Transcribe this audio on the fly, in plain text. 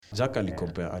Jack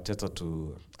alicompare Arteta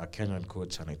to a Kenyan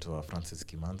coach anaitwa Francis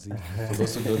Kimanzi. For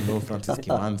those who don't know, Francis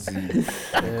Kimanzi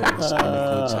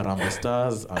amecoach Harambee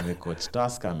Stars, amecoach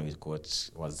Tusker,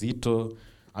 amecoach Wazito,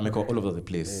 amecoach all over the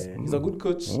place. He's a good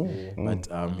coach, but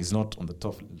he's not on the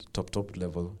top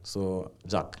level. So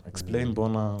Jack, explain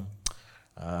bona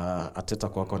Arteta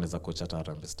kwako anaweza coach at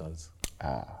Harambee Stars.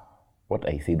 What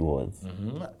I said was,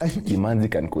 Kimanzi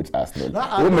can coach Arsenal. No.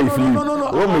 We may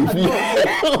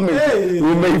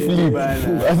flip.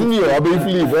 As in you, I may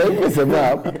flip.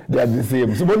 They are the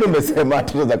same. So, when you say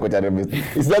Arteta can coach Arsenal,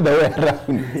 it's not the way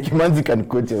around. Kimanzi can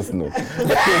coach Arsenal.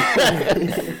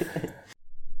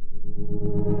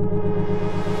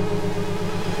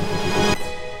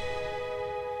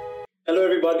 Hello,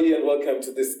 everybody, and welcome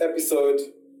to this episode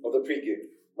of the pregame.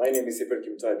 My name is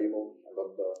Kimanzi, and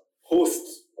I'm the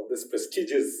host of this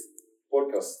prestigious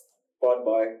podcast powered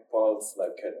by Pulse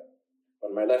Live Kenya.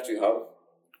 On my left, we have...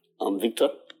 I'm Victor.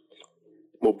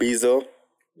 Mobizo.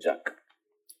 Jack.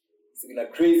 It's been a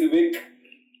crazy week.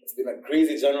 It's been a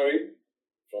crazy January.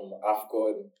 From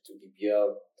AFCON to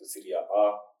BPL to Serie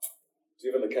A to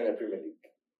even the Kenya Premier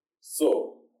League.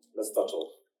 So, let's start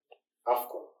off.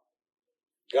 AFCON.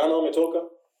 Ghana wametoka.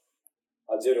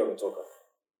 Algeria wametoka.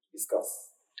 Discuss.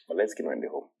 Let's get on the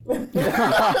home.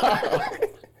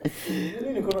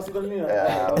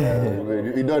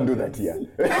 We don't do that here.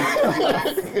 For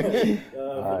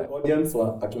the audience,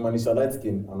 akimanisha light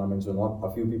skin, and I mentioned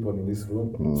a few people in this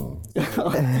room.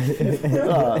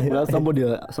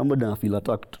 Somebody I feel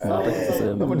attacked.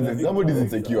 Somebody's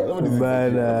insecure.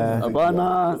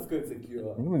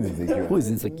 Who is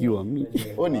insecure? Me.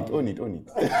 Own it. What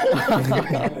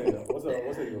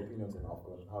are your opinions on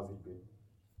AFCON? How's it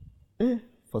been?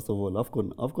 First of all,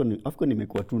 AFCON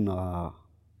imekuwa tu na...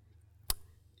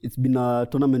 It's been a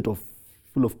tournament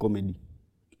full of comedy,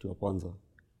 kitu ya kwanza.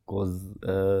 Because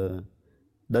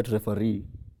that referee,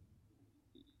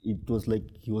 it was like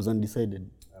he was undecided.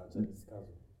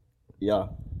 Yeah.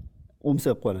 Umse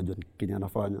hakuwa anajua Kenya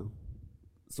anafanya.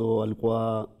 So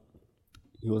alikuwa,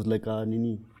 he was like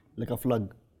a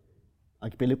flag.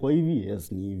 Akipelekwa hivi,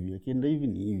 yes ni hivi. Akienda hivi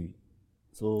ni hivi.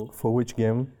 So for which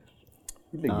game?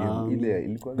 The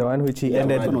one which he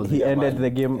ended the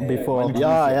game before.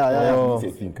 Yeah. Oh.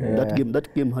 That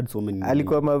game had so many.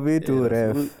 Alikuwa mavitu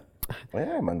ref.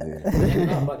 Yeah, man.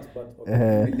 But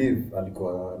I believe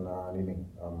alikuwa na nini?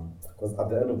 Because at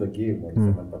the end of the game,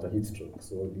 when got a heat stroke.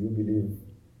 So do you believe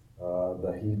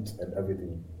the heat and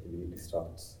everything really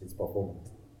distracts his performance?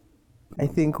 I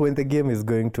think when the game is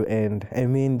going to end, I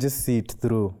mean, just see it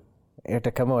through.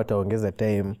 Hata kama wataongeza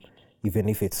time, even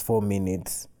if it's 4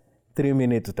 minutes, 3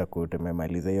 minutes utakuwa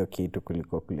umemaliza hiyo kitu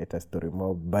kuliko kuleta story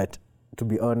mob. But to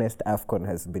be honest, AFCON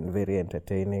has been very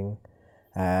entertaining.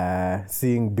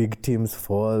 Seeing big teams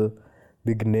fall,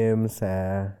 big names,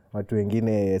 watu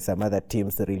wengine, some other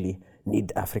teams really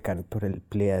need African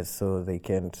players so they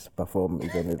can't perform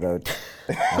even without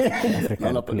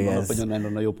African players.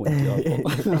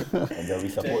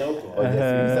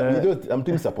 I'm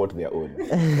team support their own.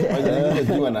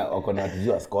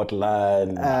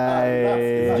 Scotland,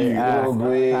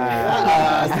 Uruguay.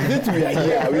 Since we are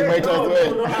here, we might as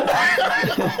well.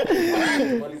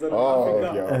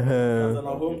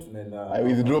 I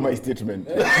withdraw my statement.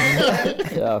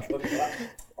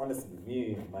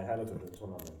 Honestly, my highlight of the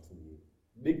tournament,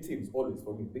 big teams always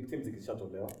for me. Big teams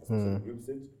ikishatolewa leo, especially group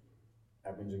stage.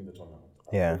 I'm enjoying the tournament.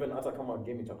 Even hata kama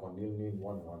game itakuwa 0-0,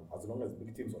 1-1, as long as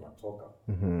big teams wanatoka,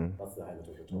 that's the highlight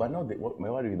of the tournament. But now, what my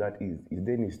worry with that is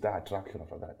there any star attraction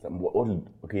after that?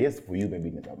 Okay, yes, for you maybe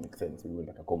that makes sense. We went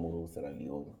like a Comoros, Sierra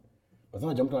Leone. But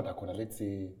now jump to atakona, let's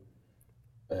say,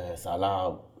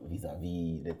 Salah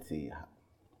vis-a-vis, let's say,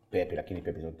 Pepe, lakini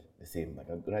Pepe is not the same, but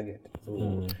I get.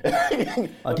 So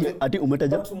ati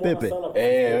umetaja Pepe.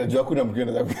 Jua kuna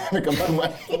mkiona za kama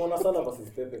tumeona Salah versus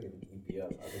Pepe in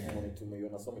EPL.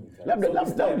 Tumeiona so many times.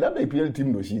 Labda EPL team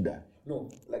ndo shida. No,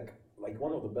 like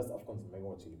one of the best AFCONs in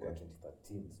watch ilikuwa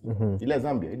 2013. Ile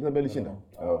Zambia ilishinda.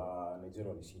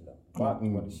 Nigeria ilishinda. But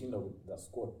walishinda with the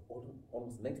squad,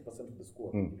 almost 90% of the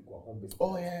squad ilikuwa home based.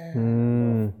 Oh yeah.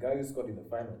 Guy who scored in the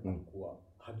final alikuwa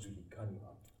hajulikani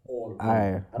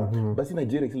But in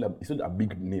Nigeria it's not a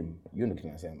big name. You know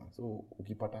kinasema. So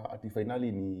ukipata ati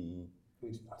finali ni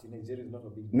Nigeria is not a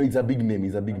big name. No, it's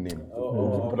a big name.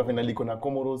 Ukipata finali kuna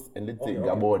Comoros and let's say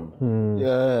Gabon.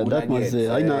 Yeah, that was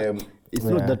it's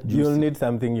not that juicy. You'll need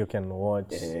something you can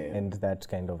watch and that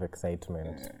kind of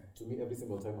excitement. To me, every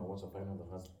single time I watch a final that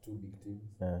has 2 big teams.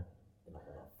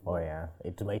 Oh yeah,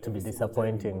 it might be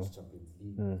disappointing. Champions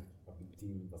League, a big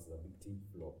team versus a big team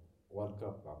flop. World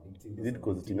Cup, a big team. Is it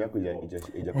because timu yako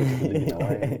haijakuwa na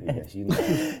wine hajashinda?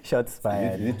 Shots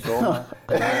fired. Is it trauma?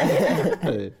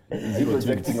 Is it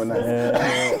projecting on us?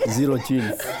 Zero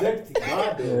chills.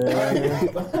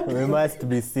 We must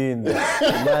be seen. We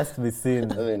must be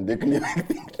seen.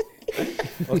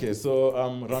 Okay, so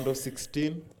round of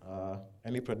 16.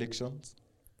 Any predictions?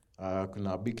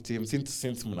 Kuna big team.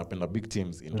 Since mnapenda big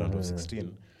teams in round of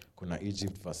 16, kuna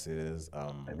Egypt versus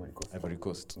Ivory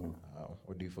Coast.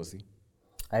 What do you foresee?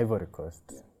 Ivory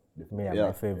Coast. Me are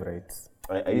my favorites.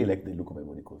 I really like the look of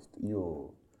Ivory Coast.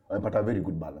 But a very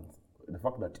good balance. The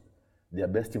fact that their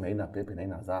best team haina Pepe na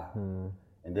haina Zaha.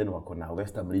 And then wako na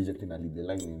West Ham reject na lead the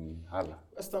line in Hala.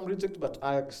 West Ham reject, but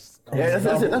Ajax. Yeah,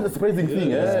 that's the surprising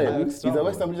thing. Yeah. Ajax He's a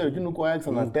West Ham reject. You know, Ajax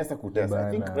and Tessa Kutesa.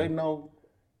 I think right now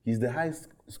he's the highest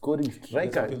scoring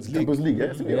striker in Champions League.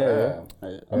 Yes. Yeah.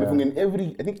 In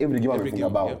every game I'm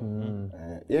about.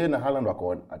 Yeah, na Haaland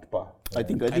wako at par. I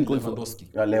think also Lewandowski.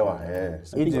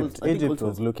 Egypt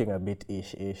was looking a bit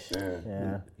ish.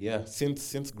 Yeah,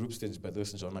 since group stage, by the way,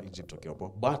 Jona Egypt okay,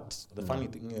 but the funny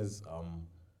thing is,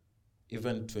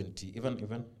 even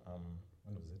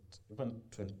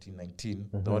 2019,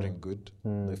 they weren't good.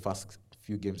 The first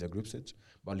few games at group stage,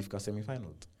 but walifika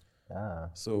semi-final.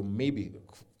 So maybe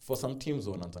for some teams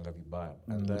wanatanga vibaya,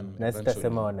 and then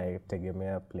nasema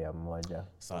wanaitegemea player mmoja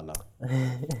Salah.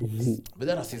 But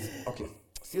then okay.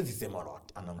 Siwezi sema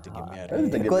anamtegemea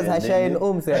because hashine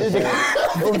umse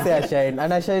hashine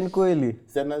anashine kweli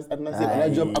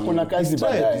anajua hakuna kazi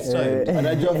baadaye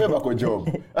anajua fema kwa job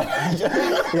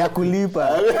ya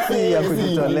kulipa si ya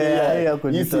kujitolea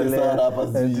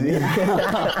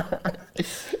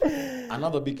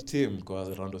Another big team kwa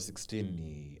round of 16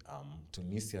 ni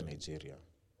Tunisia, Nigeria.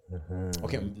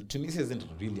 Okay, Tunisia isn't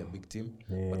really a big team,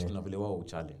 but kuna vile wao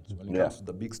challenge when it comes to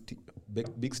the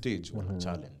big stage, one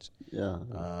challenge.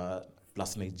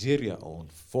 Plus Nigeria on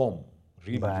form,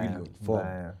 really on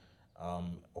form.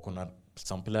 Kuna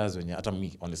some players wenye hata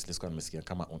me honestly sikuwa nimesikia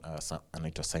kama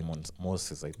anaitwa Simon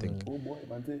Moses, I think.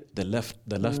 The left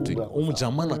wing.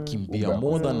 Jamana kimbia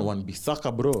more than one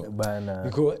Bissaka, bro. Bana.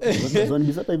 Because one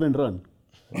Bissaka even run.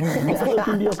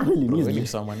 When you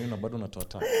someone bado unatoa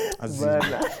time.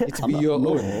 It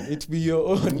be your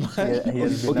own.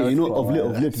 Okay, you know, of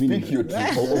late speak your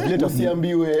truth. Of late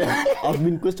usiambiwe. I've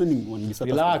been questioning one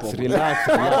Bissaka. Relax.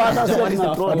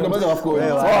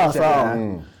 Sawa.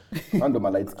 Ando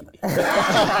malaitski.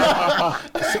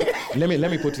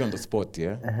 Let me put you on the spot,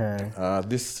 yeah.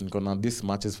 This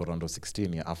matches for round of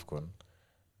 16 yeah, AFCON.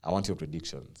 I want your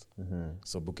predictions.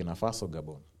 So Burkina Faso,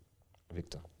 Gabon.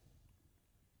 Victor.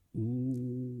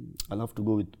 I'll have to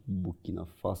go with Burkina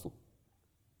Faso.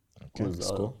 Okay,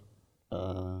 score.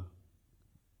 I'm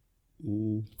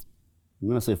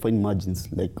gonna say fine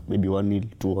margins, like maybe 1-0,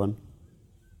 2-1.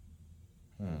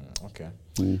 Okay.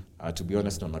 To be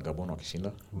honest, on Gabon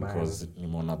wakishinda because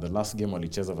nimeona the last game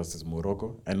walicheza versus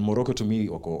Morocco, and Morocco to me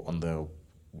wako on the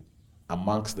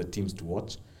amongst the teams to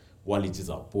watch.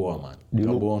 Walicheza poor, man.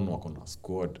 Gabon wako na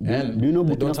squad, and do you know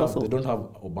they don't have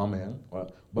Aubameyang.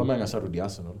 Aubameyang asharudi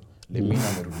Arsenal. Lemina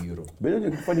amerudi Euro.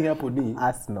 Bado kufanya hapo ni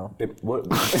Arsenal.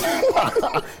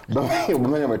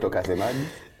 Aubameyang ametoka Arsenal.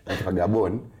 Anatoka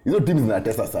Gabon. Hizo teams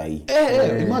zinatesa sahi.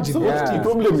 Imagine the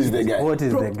problem is the guy. What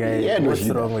is the guy? What's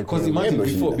wrong with because him?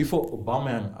 imagine before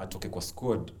Aubameyang atoke kwa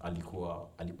squad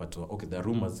alipatwa. Okay, the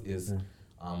rumors is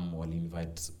wali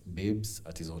invite Babes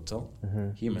at his hotel.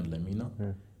 Him and Lemina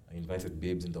invited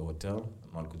Babes in the hotel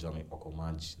na walikuja wako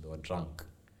maji. They were drunk.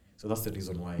 So that's the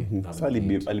reason why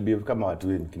alibehave kama watu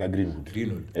wenu kina Greenwood.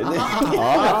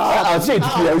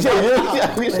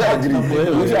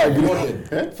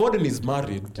 Foden is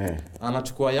married.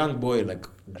 Anachukua young boy like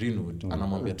Greenwood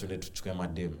anamwambia tuende tuchukue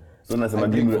madem. So nasema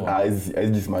Greenwood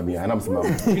azijisimamia anamsimama.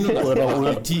 Greenwood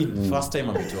 18 first time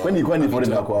ametoa. Kwani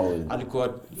Foden kwao.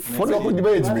 Alikuwa Foden hapo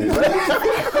debate me.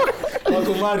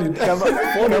 wako married.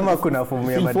 Kama kuna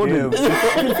fomu ya madem.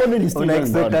 Una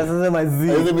expect sasa mazi.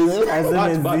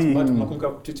 But makumbuka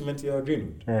treatment ya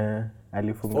Greenwood.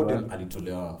 Alifungwa. Foden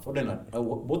alitolewa.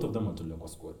 Both of them alitolewa kwa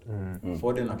squad.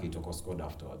 Foden akaitwa kwa squad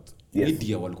afterwards.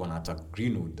 Media walikuwa na attack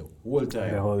Greenwood the whole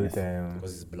time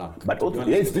because he's black. But also,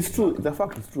 yes, it's true. The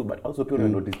fact is true, but also people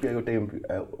notice pia hiyo time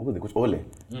who the coach Ole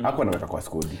hakuwa anaweka kwa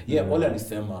squad. Yeah, Ole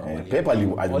alisema Pep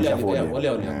alialisha Foden. Ole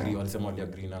alisema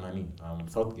waliagree na nani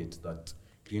Southgate that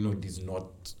Greenwood is not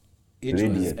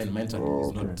ageless and mentally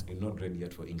is not ready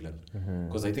yet for England.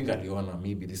 Because I think aliona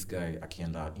maybe this guy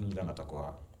akienda England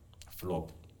atakuwa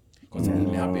flop. Because it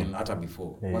may happen hata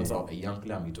before. Once a young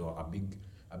player ametoa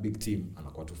a big team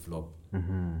anakuwa to flop.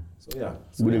 So yeah.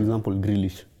 Good example,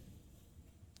 Grealish.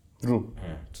 True.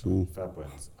 Yeah, true. Fair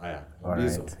points. Aya, All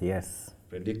Mabizo, right. Yes.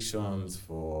 predictions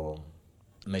for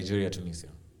Nigeria, Tunisia.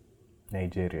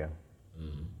 Nigeria.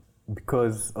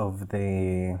 Because of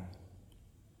the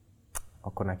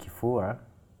Okona Kifua,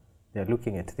 they're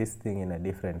looking at this thing in a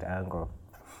different angle.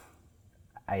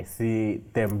 I see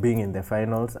them being in the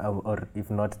finals, or if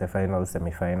not the finals,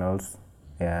 semi-finals.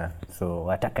 Yeah, so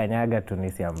watakanyaga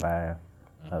Tunisia mbaya.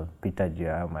 Pita juu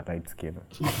ya ama light skin.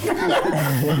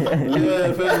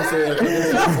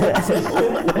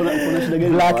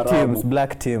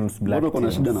 Black teams.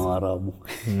 Kuna shida na Waarabu.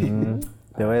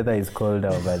 The weather is cold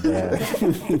over there.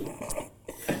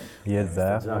 Yes,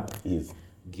 sir. Jack, Yes.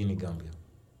 Guinea, Gambia.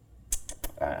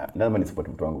 Lazima ni support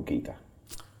mtu wangu Keita.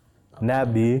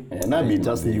 Nabi. Nabi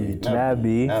Just Nabi. leave it.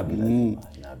 Nabi. Nabi.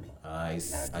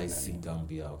 I see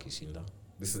Gambia wakishinda.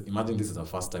 Imagine this is the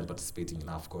first time participating in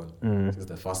AFCON. This is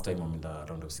the first time I'm in the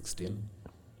round of 16.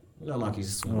 Naona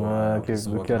akisumbua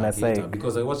ukiwa kina na Keita, side.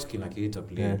 because I watched kina Keita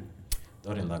play.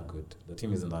 They aren't that good. The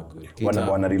team isn't that good.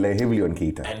 Wana rely heavily on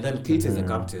Keita. And then Keita is the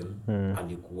captain.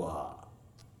 Alikuwa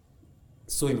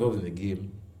so involved in the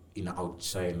game,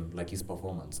 outshine like his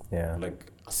performance. Yeah.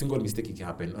 Like a single mistake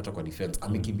ikihappen hata kwa defense,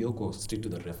 amekimbia huko straight to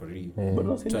the referee.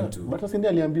 But wasinde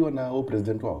aliambiwa na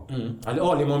president wao.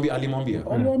 Alimwambia.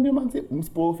 Aliwaambia manzi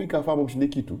msipofika famu mshinde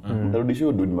kitu. Mtarudishia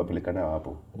uduni mapeleka nayo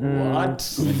hapo. What?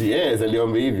 Yes,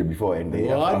 aliomba hivyo before end.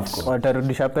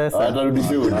 Watarudisha pesa.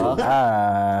 Atarudishia uduni.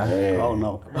 How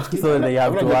now? So they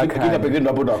have to work Kila hard. pekee ndo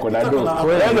hapo ndo akona do.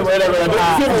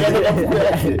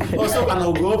 Also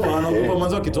anaogopa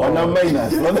mwanzo kitoa. Wana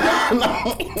minus.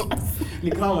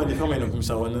 Ni kama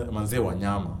inakumbusha manzee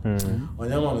Wanyama.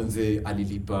 Wanyama manzee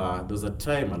alilipa, there was a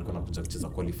time alikuwa anakuja kucheza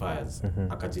qualifiers,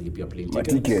 akajilipia plane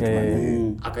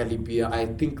tickets. Akalipia I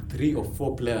think 3 or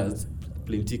 4 players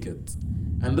plane tickets.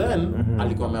 And then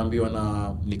alikuwa ameambiwa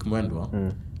na Nick Mwendwa,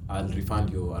 I'll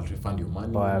refund your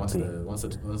money once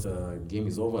the game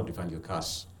is over, I'll refund your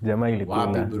cash. Jamaa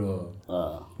Wapi bro?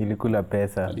 ilikula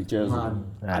pesa. Alicheza.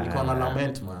 Alikuwa na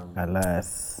lament man.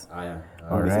 Alas. Haya.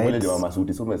 Alright. Ndio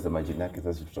masuti sio umesema jina yake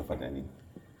sasa tutafanya nini?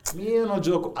 Mimi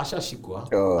unajua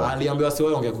ashashikwa. Aliambiwa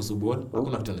siwe ongea kuhusu ball,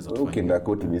 hakuna kitu anaweza kufanya. Ukienda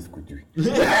koti mimi sikujui.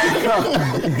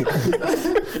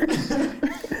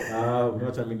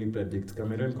 What mimi predict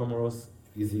Cameroon Comoros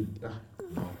easy.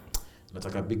 No.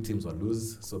 Nataka big teams will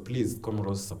lose, so please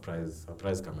Comoros surprise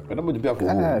Cameroon. Kuna mmoja pia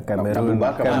Cameroon.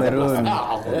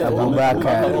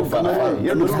 Abubakar.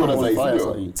 Yeye ndo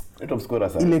top scorer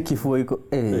sasa. Ile kifua iko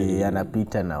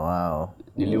anapita na wao.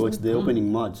 Nili watch the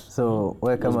opening match. So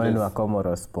wewe kama wewe ni wa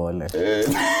Comoros pole.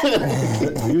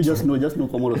 You just know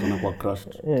Comoros wanakuwa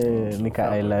crushed.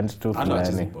 Nika Island tu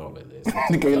fulani.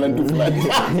 Nika Island tu fulani.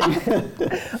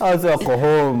 Also wako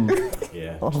home.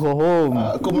 Yeah. Wako home.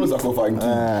 Comoros wako funky.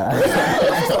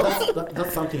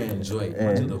 That's something I enjoy.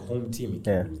 Imagine the home team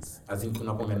lose. As in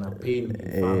kuna kwa na pain in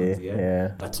fans,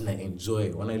 but I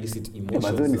enjoy when I elicit emotions.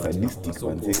 Mazoni ni sadistic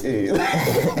man.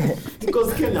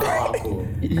 Because Kenya wako.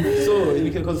 So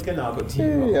because Kenya wako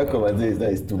team. Yako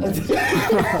mazee is too much.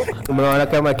 Umeona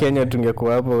kama Kenya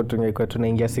tungekuwa hapo tungekuwa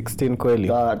tunaingia 16 kweli?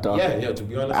 Yeah, to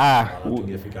be honest.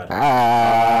 Tungefika.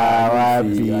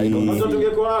 Wapi? Unajua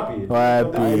tungekuwa wapi?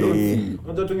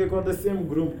 Unajua tungekuwa the same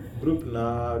group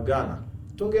na Ghana.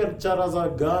 Tungecharaza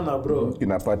Ghana bro.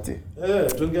 Inapate.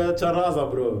 Tungecharaza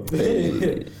bro.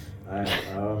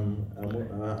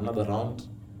 Another round.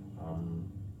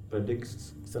 Predict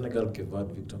Senegal Cape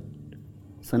Verde, Victor.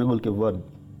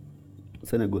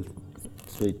 Senegal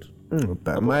straight.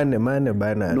 Mane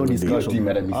bana. No discussion.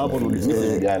 Hapo ndo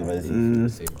discussion basi.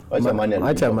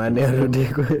 Acha Mane arudi.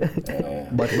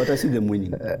 But I see them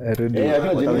winning. Arudi.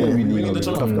 Winning the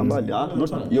tournament.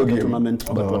 Not your tournament,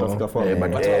 but watafika far.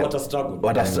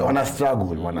 Wana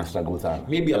struggle sana.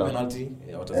 Maybe a penalty.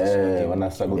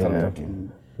 Wana struggle sana.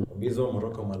 Bizo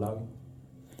Morocco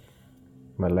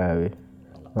Malawi.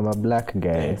 I'm a black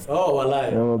guy. Oh,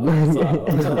 walai.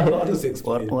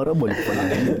 Waarabu walikuwa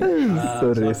na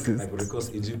so racist. I could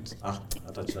request Egypt.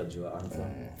 Hata chajua answer.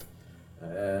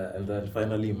 And then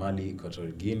finally Mali,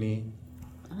 Equatorial Guinea.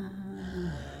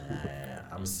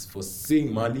 I'm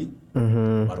foreseeing Mali,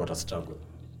 but what a struggle.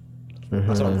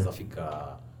 Hata wanaweza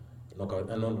fika knockout,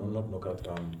 not knockout,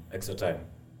 extra time.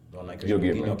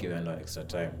 Guinea wakienda extra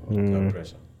time.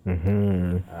 Pressure.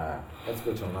 Let's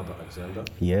go to another agenda.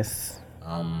 Yes.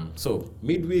 So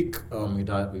midweek,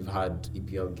 we've had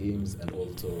EPL games and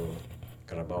also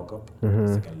Carabao Cup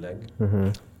second leg.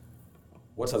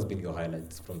 What has been your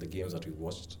highlights from the games that we've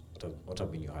watched? What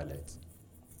have been your highlights,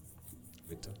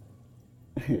 Victor?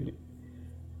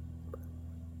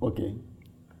 Okay.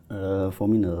 For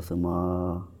me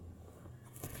nasema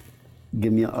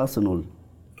game ya Arsenal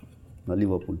na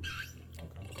Liverpool.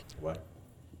 Why?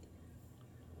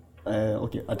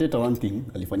 Okay, Arteta one thing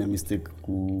alifanya mistake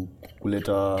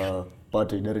kuleta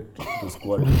Partey direct to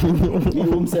squad. Ni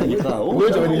umse alikaa.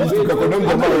 Ngoja nilisikia kwa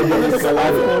nongo ambao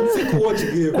Watch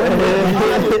game.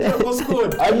 Was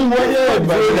good.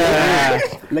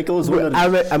 Like I was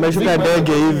wondering. Ameshuka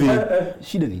ndege hivi.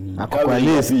 Shida ni nini? Ako kwa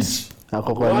list.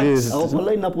 Ako kwa list. Ako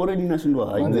kwa line up already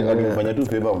nashindwa. alifanya tu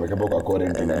favor umekaba kwa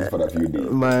quarantine for a few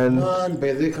days. Man.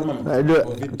 By the way,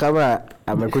 Kama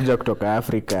amekuja kutoka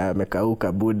Afrika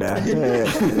amekauka buda.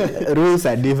 Rules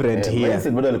are different here.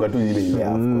 Mindset bado alikuwa tu ile ile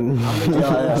hapo.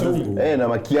 Na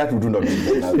makiatu tu ndo.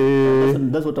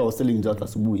 That's what I was telling Jack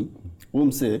asubuhi. Huyo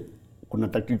mse kuna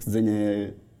tactics zenye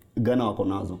Ghana wako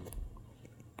nazo.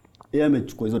 Yeye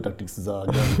amechukua hizo tactics za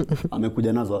Ghana.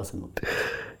 Amekuja nazo Arsenal.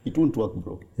 It won't work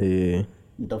bro.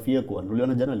 Mtafie kwa.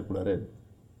 Uliona jana alikula red.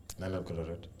 Nani alikula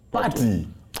red? Party.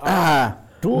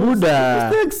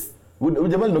 Buda.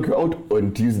 Jamal knock you out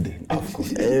on Tuesday. AFCON.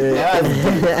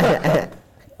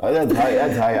 That's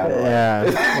high.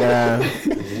 Yeah.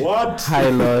 What?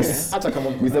 High loss. Hata kama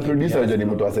Mr. Producer Johnny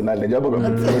mtu Arsenal na jambo kwa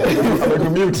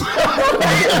mute.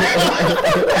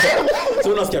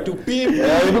 So unasikia tu pip.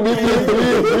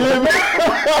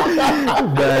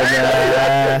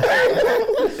 Bada.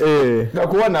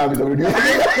 Nakuwa na Mr. Producer.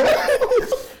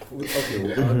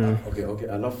 Okay.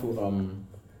 Alafu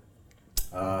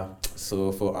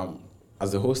so for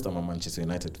as a host I'm a Manchester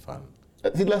United fan.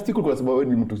 Si last week kwa sababu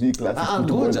ni mtu hii class.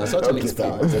 Ngoja, so to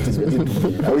explain.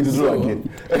 How is it again?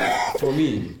 For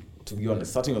me, to be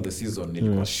honest, starting of the season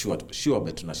nilikuwa sure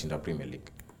bet tunashinda Premier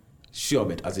League. Sure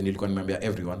bet as in nilikuwa nimeambia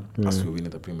everyone as we win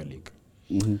the Premier League.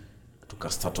 Took a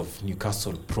start of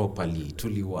Newcastle properly.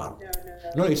 Tuliwa.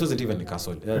 No, it wasn't even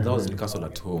Newcastle. That was Newcastle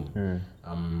at home.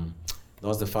 That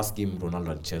was the first game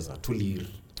Ronaldo alicheza.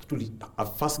 A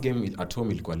first game at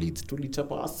home ilikuwa Leeds.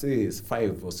 Tulichapa assists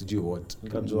 5 or sijui what.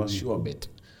 Nikajua sure bet.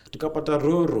 Tukapata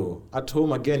Roro at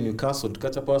home again Newcastle.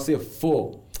 Tukachapa assists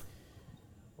 4.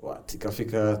 What?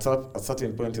 Ikafika at a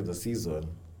certain point in the season.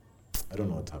 I don't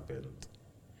know what happened.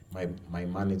 My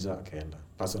manager akaenda.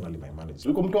 Personally my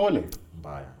manager. Uko mtu Ole?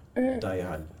 Mbaya. Die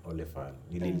hard Ole fan.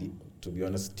 To be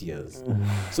honest, tears.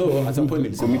 So at some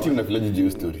point Committee na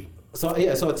village story. So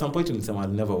at some point I'll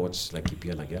never watch like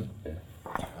EPL again.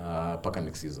 Paka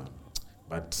next season.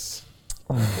 But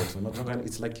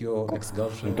it's like your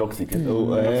ex-girlfriend. Toxic.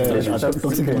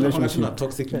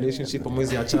 Toxic relationship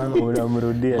amwezi achana.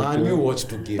 Unamrudia. Man, you watch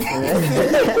to game.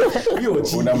 You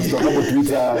watch. Unamstoka hapo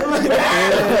Twitter.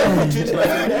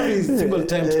 Every single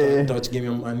time to watch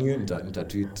game on you nita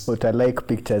tweet. Uta like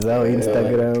pictures zao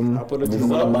Instagram. Apologies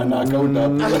Bana account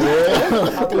up.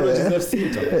 Apologies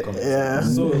FC.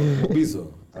 So Bizo,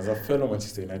 as a fellow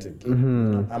Manchester United,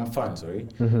 I'm fan, sorry.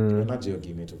 Not your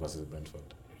game versus Brentford.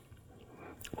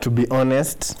 To be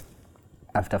honest,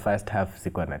 after first half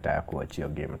sikuwa nataka kuwatch your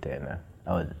game tena.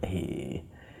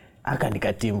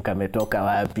 Akanika team kametoka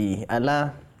wapi?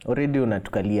 Already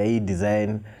unatukalia hii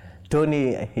design.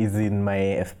 Tony is in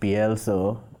my FPL,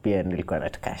 so pia nilikuwa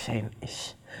nataka shine.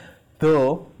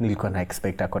 Though nilikuwa na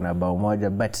expect akona bao moja,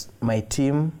 but my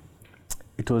team,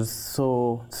 it was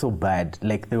so bad.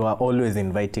 Like they were always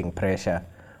inviting pressure,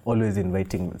 always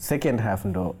inviting. Second half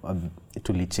ndo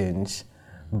tuli change,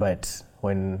 but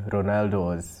when Ronaldo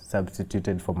was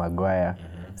substituted for Maguire,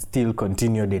 still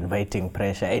continued inviting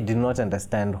pressure. I did not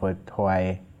understand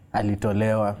why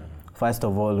alitolewa. First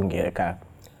of all, ungeweka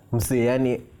msi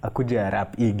yani akuja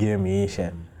rap hii game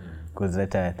isha. Because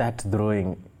that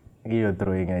throwing, hiyo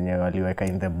throwing yenye waliweka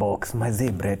in the box, mazi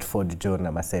Brentford Joe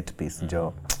na ma set piece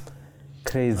Joe.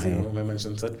 Crazy. I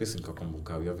mentioned set piece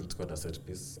nikakumbuka we haven't scored a set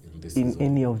piece in this in season.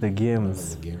 any of the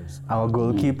games. Our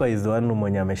goalkeeper is the one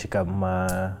mwenye ameshika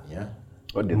Yeah.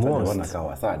 What did you want to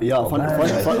kawa sad? Yeah, fun.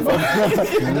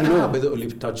 But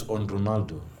only touch on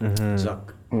Ronaldo.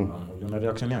 Jack. Uliona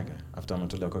reaction yake after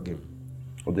ametolewa kwa game?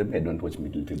 I don't watch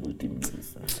middle table team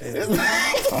games.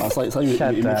 So you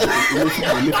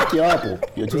hapo.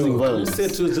 You're choosing violence.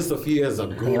 Said to just a few years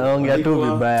ago. Naongea tu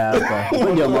vibaya hapa.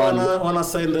 Wana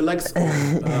sign the likes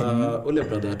of ule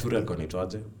brother Ture alikuwa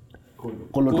anaitwaje?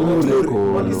 Kolo Toure.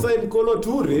 Wali sign Kolo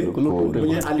Toure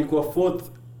mwenye alikuwa fourth.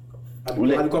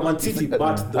 Alikuwa Man City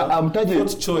but the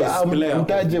fourth choice player.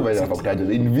 Mtaje vile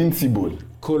akakutaje Invincible.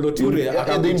 Kolo Toure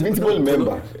the Invincible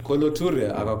member. Kolo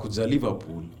Toure akakuja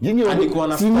Liverpool. Alikuwa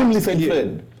na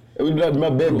Fred.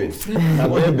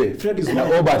 Fred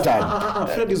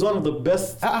is one of the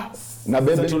best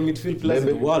central midfield players in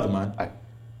the world, man.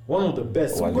 One of the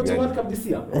best. World We got to Cup. World Cup this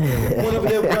year. One of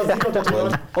the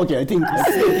Brazil. Okay, I think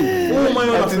Oh my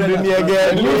God.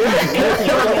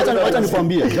 wacha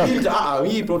nikwambie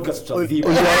Hii podcast tutaziba.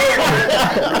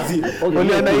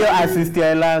 uliona hiyo assist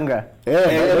ya Elanga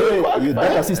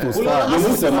that assist was far.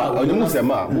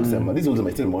 Musema, this was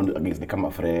my still round against the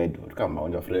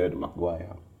Fred, Maguire.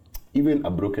 Even a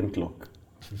broken clock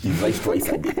is right twice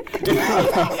a day.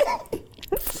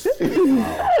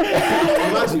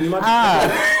 Imagine.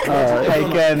 I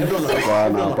can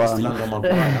Everyone slander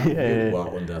Maguire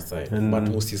on their side, but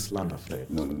Musi slander Fred.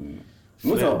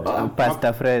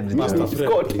 Pastor Fred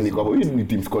Scott ni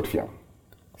team Scott Fiam.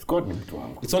 Scott ni mtu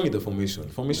wangu. It's only the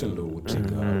formation though would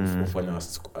trigger kufanya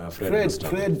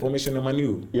Fred formation ya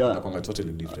Manu nakwanga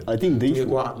totally different. I think they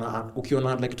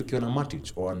ukiona like tukiona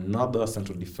Matic or another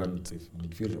central defensive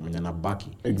midfielder mwenye anabaki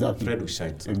Exactly. Fred will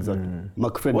shine. exactly.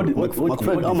 McFred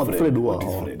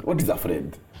What is a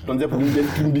Fred? Tuanze hapo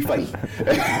team define.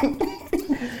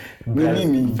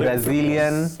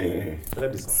 Brazilian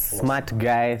Fred is smart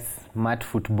guy, smart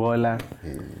footballer,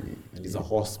 and he's a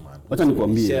horse man. Wacha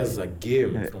nikwambie. Shares a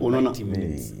game from 90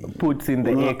 minutes. puts in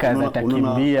the acres,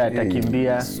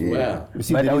 atakimbia Swear.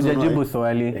 but haujajibu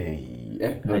swali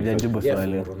haujajibu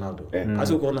swali Ronaldo.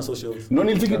 Hata ukaona socials. No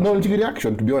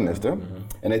reaction to be honest.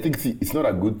 And I think it's not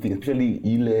a good thing, especially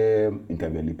ile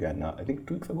interview alipeana I think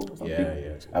 2 weeks ago or something.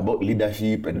 Yeah. About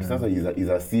leadership and sasa he's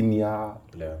a senior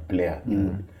player.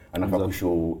 Anafaa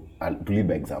kushow to lead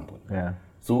by example. yeah.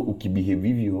 So ukibehave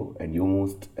hivyo and you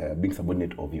almost being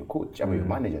subordinate of your coach or your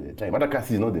manager at the time. But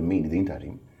Kasi is not the main, the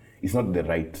interim. It's not the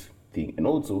right thing. And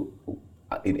also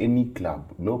in any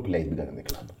club, no player is bigger than the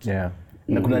club. yeah.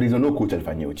 Na kuna reason no coach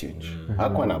alifanya hiyo change.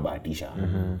 Hakuwa anabahatisha.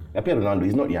 Na pia Ronaldo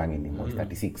is not young anymore. He's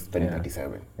 36,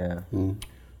 37. yeah.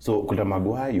 So kuna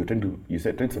Maguire you tend to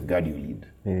safeguard your lead.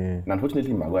 Yeah. And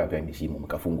unfortunately Maguire pia ni shimo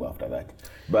mkafungwa after that.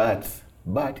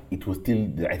 But it was still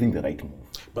I think the right move.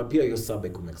 But pia your sub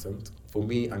could make sense. For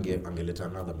me, angeleta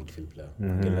another midfield player.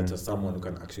 Angeleta someone who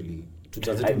can actually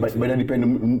But it depends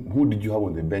who did you have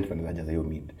on the bench when they just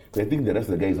mid. Because I think the rest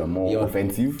of the guys are more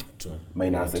offensive. True.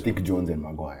 Minus I think Jones and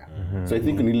Maguire. So I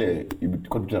think Nile you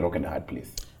got between a rock and a hard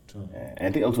place. And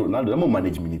I think also Ronaldo more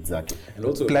manage minutes zake. and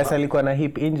also plus alikuwa na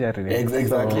hip injury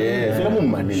Exactly. So Lamo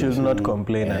manage. should not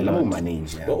complain a Lamo lot.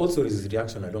 manage. but also his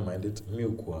reaction, I don't mind it.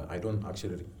 I don't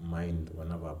actually mind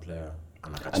whenever a player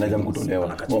Anaja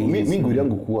kutolewa. Mimi ngori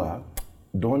yangu kuwa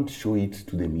don't show it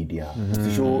to the media.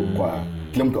 Show kwa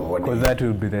kila mtu aone. because that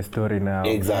will be the story now.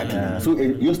 Exactly. So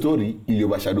your story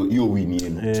iliyobashado hiyo win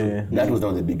yenu. That was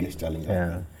now the biggest challenge.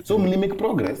 So mli make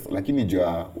progress lakini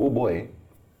jua oh boy.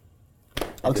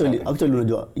 Actually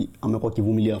unajua amekuwa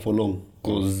kivumilia for long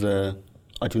because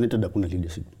at United hakuna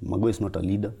leadership. Maguire is not a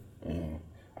leader.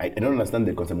 I don't understand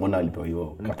the concept Mona alipewa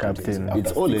hiyo Captain.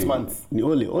 It's only 6 months. ni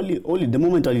only the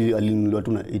moment alinunuliwa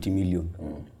tu na 80 million.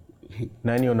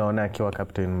 Nani unaona akiwa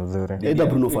captain mzuri? Either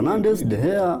Bruno Fernandes, De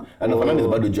Gea, And Fernandes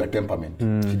bado jua temperament.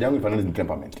 Shida yangu Fernandes ni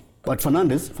temperament. but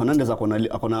Fernandes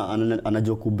akona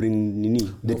anajua ku bring nini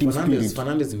the team spirit.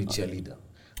 Fernandes ni cheerleader.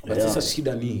 But sasa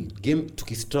shida ni game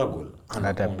tukistruggle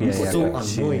Anatapia so ya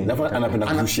annoying. Anapenda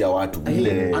kurushia watu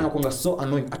ile Anakuanga so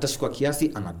annoying, atashikwa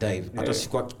kiasi ana dive,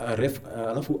 atashikwa ref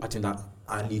alafu atenda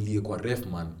alilie kwa ref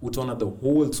man. Utaona the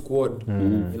whole squad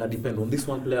ina depend on this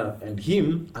one player and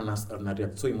him ana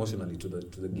react so emotionally to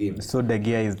the game. So De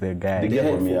Gea is the guy. De Gea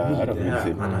for me, I don't think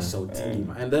so.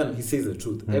 Anashouting and then he says the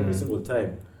truth every single time.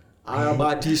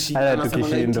 Abatishi Hata anasema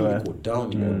like tukishindwa. go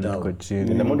down. Ko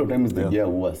chini. the amount of times the Gea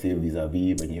who are saved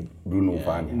vis-a-vis when Bruno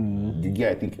ufanya. The Gea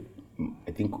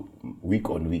I think week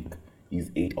on week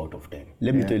is 8 out of 10.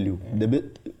 Let me tell you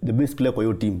the best player kwa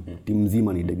hiyo team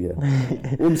mzima ni De Gea.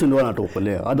 Huyo msendo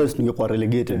anatopolea others tungekuwa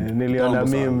relegated. Niliona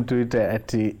meme Twitter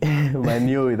ati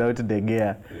Man U without De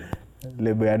Gea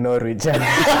lebo ya Norwich.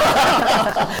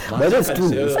 But that's true.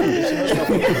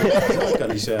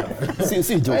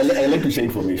 See joke. I like to share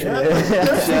information.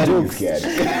 Jokes.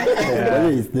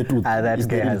 It's the truth. That It's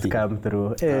guy the real has thing. come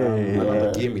through.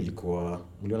 Another game ilikuwa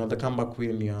mliona the comeback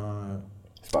win ya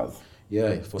Spurs.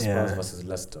 for Spurs versus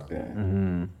Leicester.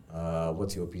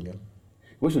 What's your opinion?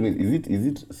 Question is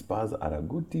it Spurs are a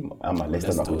good team ama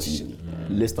Leicester wako chini?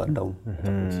 Leicester down.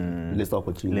 Leicester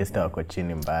wako chini. Leicester wako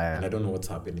chini And mbaya. I don't know what's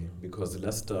happening because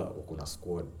Leicester wako na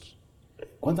squad.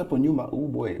 Kwanza hapo nyuma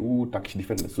Turkish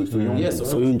defender so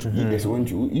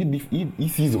Soyuncu hii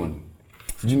season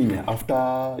sijui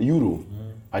after Euro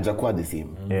hajakuwa the same.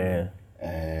 Yeah.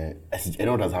 I don't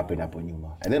know what has happened hapo nyuma.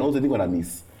 And then also I think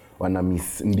wana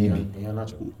miss Ndidi.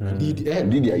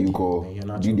 Ndidi hayuko.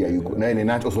 Na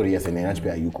Nacho sorry yes Nacho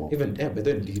pia hayuko. Even but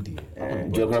then Ndidi.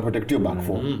 Kuna protect your back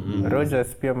four.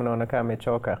 Rogers pia mnaona kama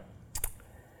amechoka.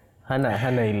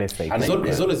 hana ile psyche.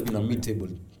 He's always been a mid-table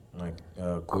like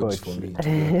coach for me.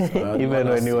 Even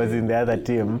when he was in the other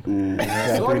team.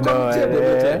 So what table?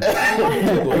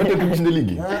 in the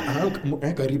league.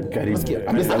 Karibu.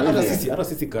 Hata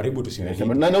sisi karibu tushinde.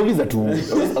 Na nauliza tu.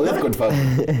 Let's confirm.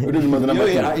 Ndio nimeanza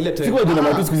na sikuwa jina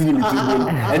matu siku hizi ni mid-table.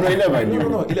 And I never knew.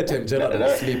 No, ile time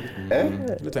Gerrard sleep.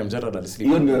 Ile time Gerrard sleep.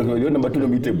 Hiyo number 2 no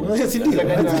mid-table. Yes, it is.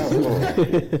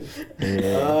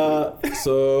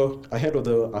 So ahead of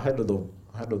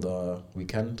the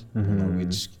weekend,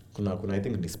 which kuna I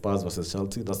think ni Spurs versus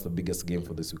Chelsea. That's the biggest game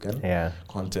for this weekend. Yeah.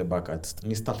 Conte back at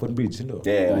Stamford Bridge, you know.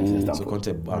 Yeah, So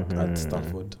Conte back at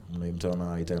Stamford.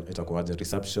 Mtaona itakuwa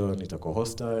reception, itakuwa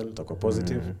hostile, itakuwa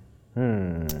positive. I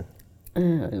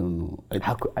don't know.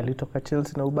 Alitoka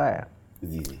Chelsea na ubaya.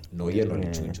 No, yeye ndo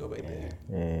alichujwa by the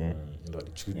way. Ndo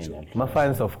alichujwa. My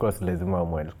fans of course lazima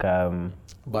welcome.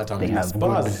 But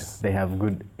Spurs. They have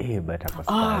good but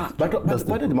Spurs.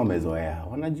 But the mama ezoea.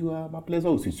 Wanajua ma players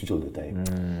wao switch all the time.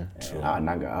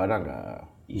 Nanga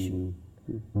issue.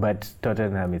 But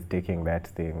Tottenham is taking that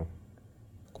thing.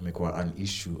 Kumekuwa an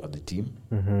issue at the team.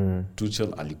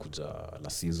 Tuchel alikuja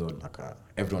last season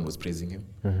everyone was praising him.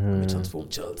 Transform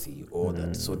Chelsea,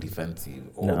 that so defensive,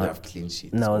 they have clean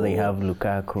sheets. Now they have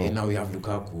Lukaku. And now we have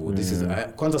Lukaku. This is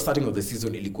kwanza starting of the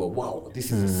season ilikuwa wow,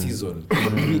 this is a season.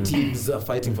 3 teams are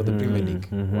fighting for the Premier League.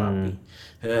 Wapi.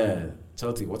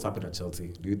 Chelsea, what's happened at Chelsea?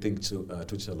 Do you think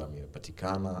Tuchel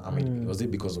amepatikana? I mean, was it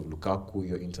because of Lukaku,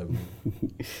 your interview?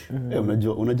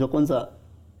 Unajua kwanza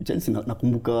Chelsea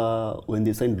nakumbuka when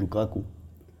they signed Lukaku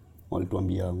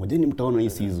walituambia ngojeni mtaona hii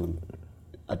season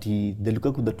ati the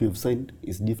Lukaku that we have signed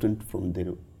is different from the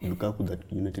Lukaku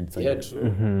that United signed. Yeah,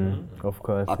 true. Of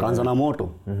course. Akaanza na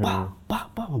moto. Pa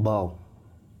mabao.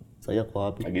 Sasa yako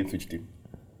wapi? Against which team?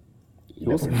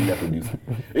 Yes, we produce.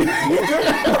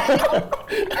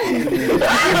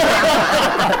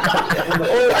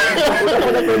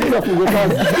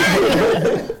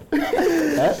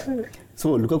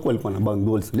 So Lukaku alikuwa na bang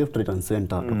goals left, right and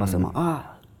center. Tukasema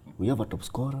we have a top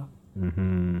scorer.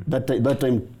 That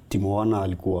time Timo Werner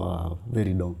alikuwa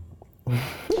very down.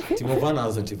 Timo Werner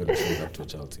hasn't even shown that to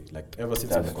Chelsea. Like ever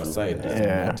since he was signed,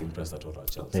 he's not impressed at all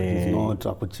at Chelsea. He's not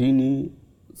hapo chini.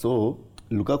 So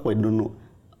Lukaku, I don't know.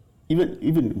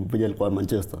 Even when alikuwa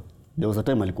Manchester, there was a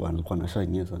time alikuwa na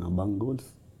shine, yes, na bang goals.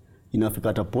 In Africa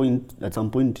at some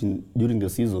point during the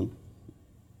season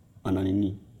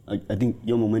I think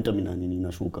your momentum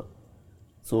inashuka.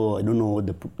 So I don't know what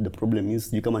the problem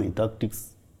is. You come in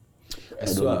tactics. I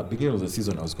swear, beginning of the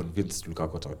season I was convinced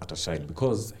Lukaku atashine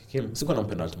because sikuwa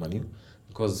nampenda Altman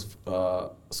because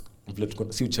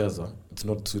si ucheza, it's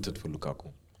not suited for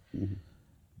Lukaku.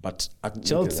 But at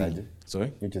Chelsea,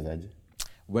 sorry?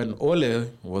 When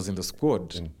Ole was in the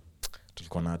squad,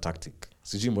 tulikuwa na tactic.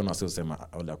 Sijui mbona wasema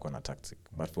Ole alikuwa na tactic.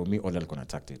 But for me, Ole alikuwa na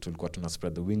tactic. Tulikuwa tuna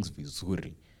spread the wings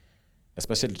vizuri.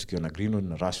 Especially tukiwa na Greenwood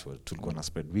na Rashford, tulikuwa na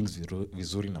spread wings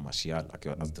vizuri na Martial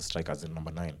akiwa as the striker as in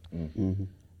number 9.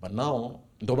 But now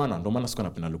ndo maana sikuwa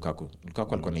napenda Lukaku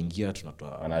alikuwa anaingia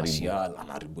tunatoa Martial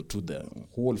anaharibu to the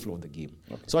whole flow of the game.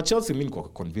 So at Chelsea mimi niko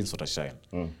convinced watashine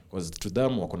because to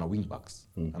them wako na wing backs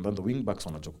and then the wing backs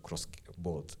wanajua cross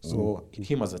balls. So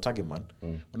him as a target man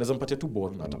unaweza mpatia tu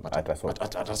ball na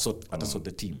atasort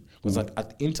the team because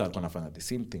at Inter alikuwa anafanya the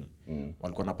same thing.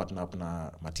 Walikuwa na partner up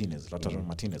na Lautaro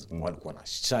Martinez walikuwa na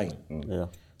shine.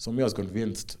 So me I was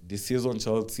convinced this season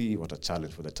Chelsea what a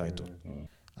challenge for the title.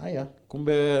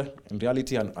 Kumbe in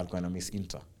reality alikuwa na miss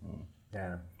Inter.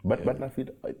 But I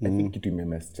think it will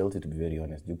mess Chelsea, to be very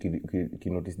honest. You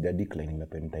can notice their decline in the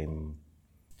pen time.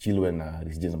 Chilwell na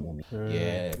Reece James Momi.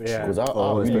 Because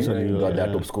especially the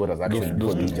top scorers actually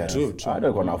do injuries. I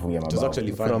don't know kufungia mabao. It's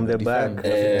actually from the back.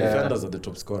 Defenders are the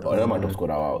top scorer. Wale top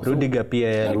scorer wao. Rudiger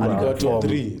pia alikuwa top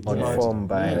 3 on form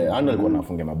by. Alikuwa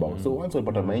anafungia mabao. So once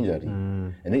walipata injury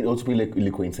and then also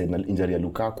ilikuwa inside na injury ya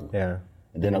Lukaku.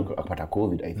 And then akapata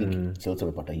COVID, I think Chelsea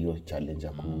wamepata hiyo challenge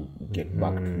ya get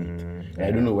back to it. And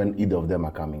I don't know when either of them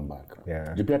are coming back.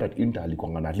 Jipia at Inter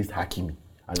alikuwa na at least Hakimi.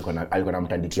 Alikuwa na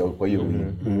mtandikia kwa hiyo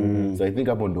win. So I think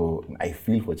hapo ndo I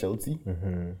feel for Chelsea.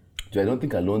 So I don't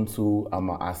think Alonso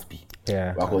ama Aspi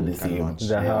wako the same.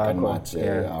 Can match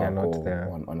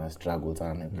on a struggle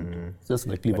sana. Just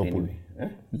like Liverpool.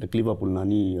 Like Liverpool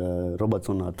nani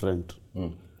Robertson na Trent.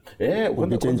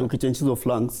 Ukichange hizo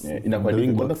flanks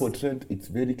inakuwa for Trent,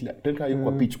 it's very clear. Trent hayo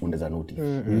kwa pitch unaweza notice.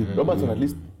 Robertson at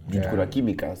least kuna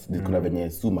chemicals, kuna venye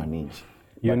su manage.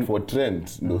 But for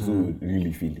Trent, those who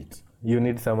really feel it. You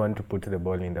need someone to put the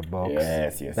ball in the box.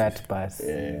 Yes. That pass.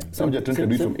 Trent can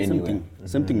do it from anywhere.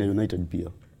 Same thing na United pia.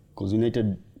 Because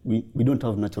United we don't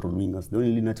have natural wingers. The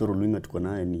only natural winger tuko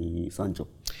naye ni Sancho.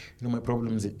 My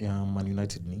problem is Man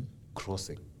United ni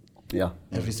crossing. Yeah.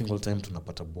 Every single time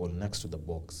tunapata ball next to the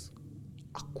box,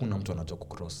 hakuna mtu anajua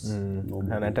kucross.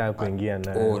 Anataka kuingia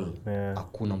na All,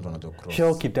 hakuna mtu anajua kucross.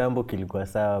 show kitambo kilikuwa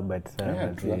sawa but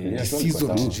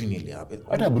Season sijui ile hapo.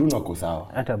 Hata Bruno ako sawa.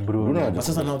 hata Bruno But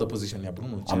sasa now the position ya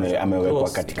Bruno amewekwa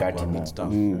katikati na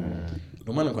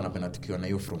ndio maana niko napenda tukiwa na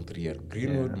hiyo from 3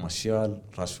 Greenwood, Martial,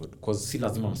 Rashford cause si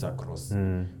lazima msa cross.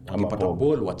 Wakipata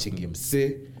ball wachingie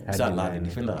mse, lale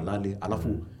defender alale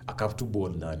alafu akave tu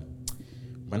ball ndani.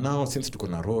 But now since tuko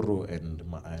na Roro and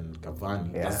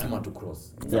Cavani, lazima tu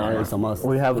cross. Yeah, it's a must.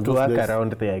 we have to work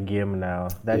around their game now.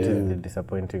 That is the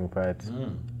disappointing part.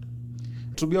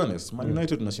 To be honest, Man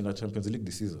United tunashinda Champions League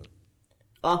this season.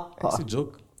 It's a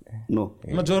joke. No,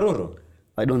 Unajua Roro?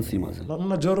 I don't see myself.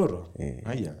 Unajua Roro?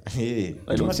 Haya.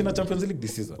 Tunashinda Champions League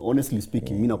this season. Honestly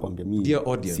speaking, mimi nakwambia mimi. Dear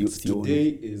audience,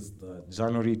 today is the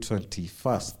January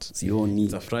 21st. Sioni.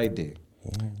 It's a Friday.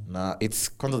 Na it's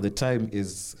kwanza the time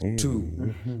is 2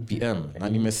 p.m. Na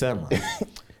nimesema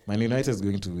Man United is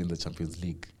going to win the Champions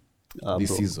League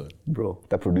this season. Bro,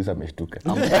 the producer ameshtuka.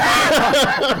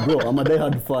 bro, I'm a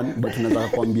die-hard fan but tunaweza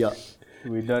kukwambia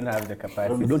We don't have the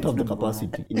capacity. we don't have the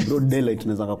capacity. In broad daylight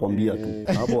tunaweza kukwambia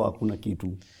tu. Hapo hakuna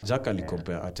kitu. Jack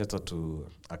alicompare Arteta to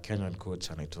a Kenyan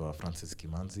coach anaitwa Francis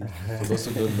Kimanzi. For those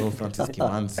who don't know, Francis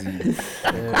Kimanzi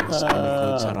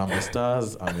coach Harambee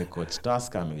Stars, amecoach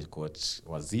Tusker, amecoach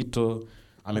Wazito,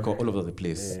 amecoach all over the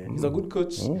place. He's a good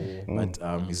coach, but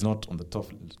he's not on the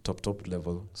top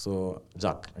level. So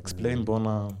Jack, explain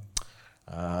bona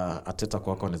Arteta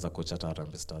kwako anaweza coach at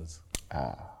Harambee Stars.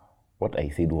 What I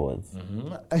said was,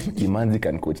 Kimanzi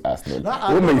can coach Arsenal.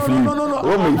 No. We may flip.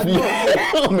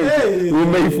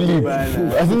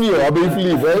 Asinio, I may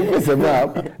flip.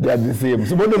 They are the same.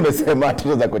 So when we say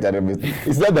Arteta za coach Arsenal,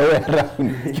 it's not the way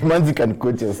around. Kimanzi can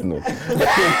coach Arsenal.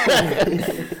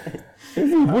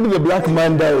 Put the black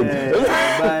man down.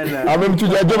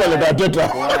 Amemchuja job ala Arteta.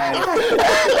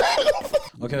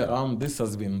 Okay, this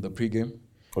has been the pregame.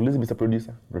 Always Mr.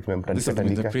 Producer. This has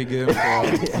been the pregame.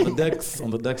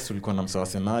 On the decks tulikuwa na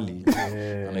Arsenali.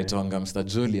 Anaitwa Mr.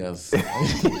 Julius.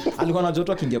 Alikuwa na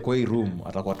joto akiingia kwa hii room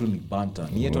atakuwa tu ni banta.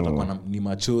 Ni yetu atakuwa ni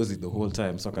machozi the whole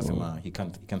time. So akasema he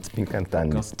can't speak. He can't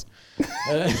stand.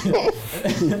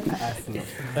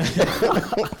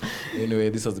 Anyway,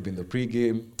 this has been the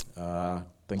pregame.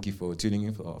 Thank you for tuning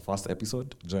in for our first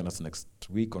episode. Join us next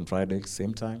week on Friday,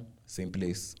 same time, same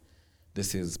place.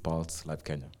 This is Pulse Live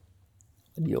Kenya.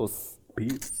 Adios.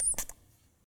 Peace.